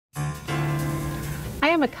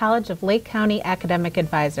am a College of Lake County academic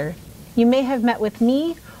advisor. You may have met with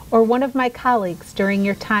me or one of my colleagues during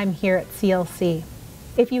your time here at CLC.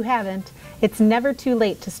 If you haven't, it's never too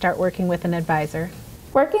late to start working with an advisor.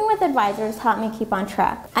 Working with advisors helped me keep on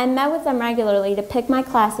track. I met with them regularly to pick my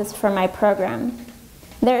classes for my program.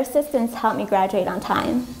 Their assistance helped me graduate on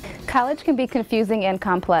time. College can be confusing and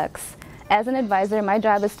complex. As an advisor, my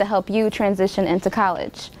job is to help you transition into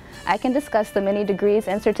college. I can discuss the many degrees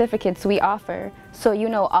and certificates we offer, so you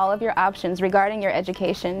know all of your options regarding your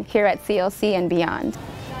education here at CLC and beyond.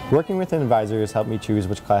 Working with an advisor has helped me choose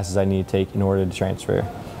which classes I need to take in order to transfer.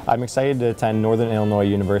 I'm excited to attend Northern Illinois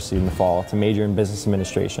University in the fall to major in business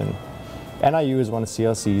administration. NIU is one of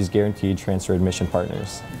CLC's guaranteed transfer admission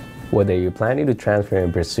partners. Whether you're planning to transfer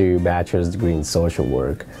and pursue your bachelor's degree in social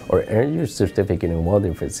work or earn your certificate in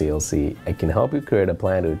welding for CLC, I can help you create a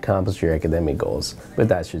plan to accomplish your academic goals, but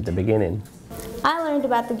that's just the beginning. I learned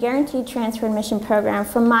about the Guaranteed Transfer Admission Program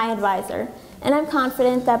from my advisor, and I'm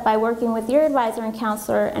confident that by working with your advisor and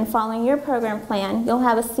counselor and following your program plan, you'll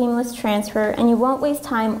have a seamless transfer and you won't waste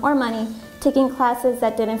time or money taking classes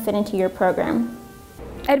that didn't fit into your program.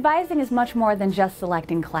 Advising is much more than just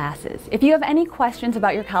selecting classes. If you have any questions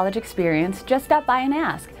about your college experience, just stop by and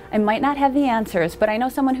ask. I might not have the answers, but I know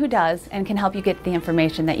someone who does and can help you get the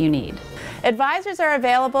information that you need. Advisors are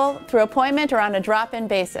available through appointment or on a drop-in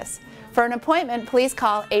basis. For an appointment, please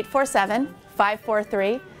call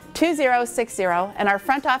 847-543-2060 and our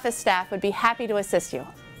front office staff would be happy to assist you.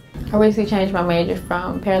 I recently changed my major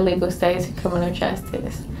from paralegal studies to criminal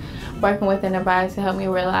justice. Working with an advisor helped me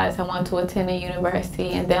realize I want to attend a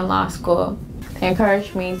university and then law school. They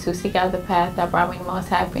encouraged me to seek out the path that brought me the most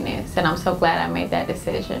happiness, and I'm so glad I made that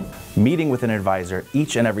decision. Meeting with an advisor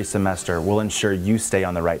each and every semester will ensure you stay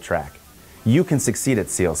on the right track. You can succeed at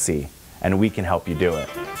CLC, and we can help you do it.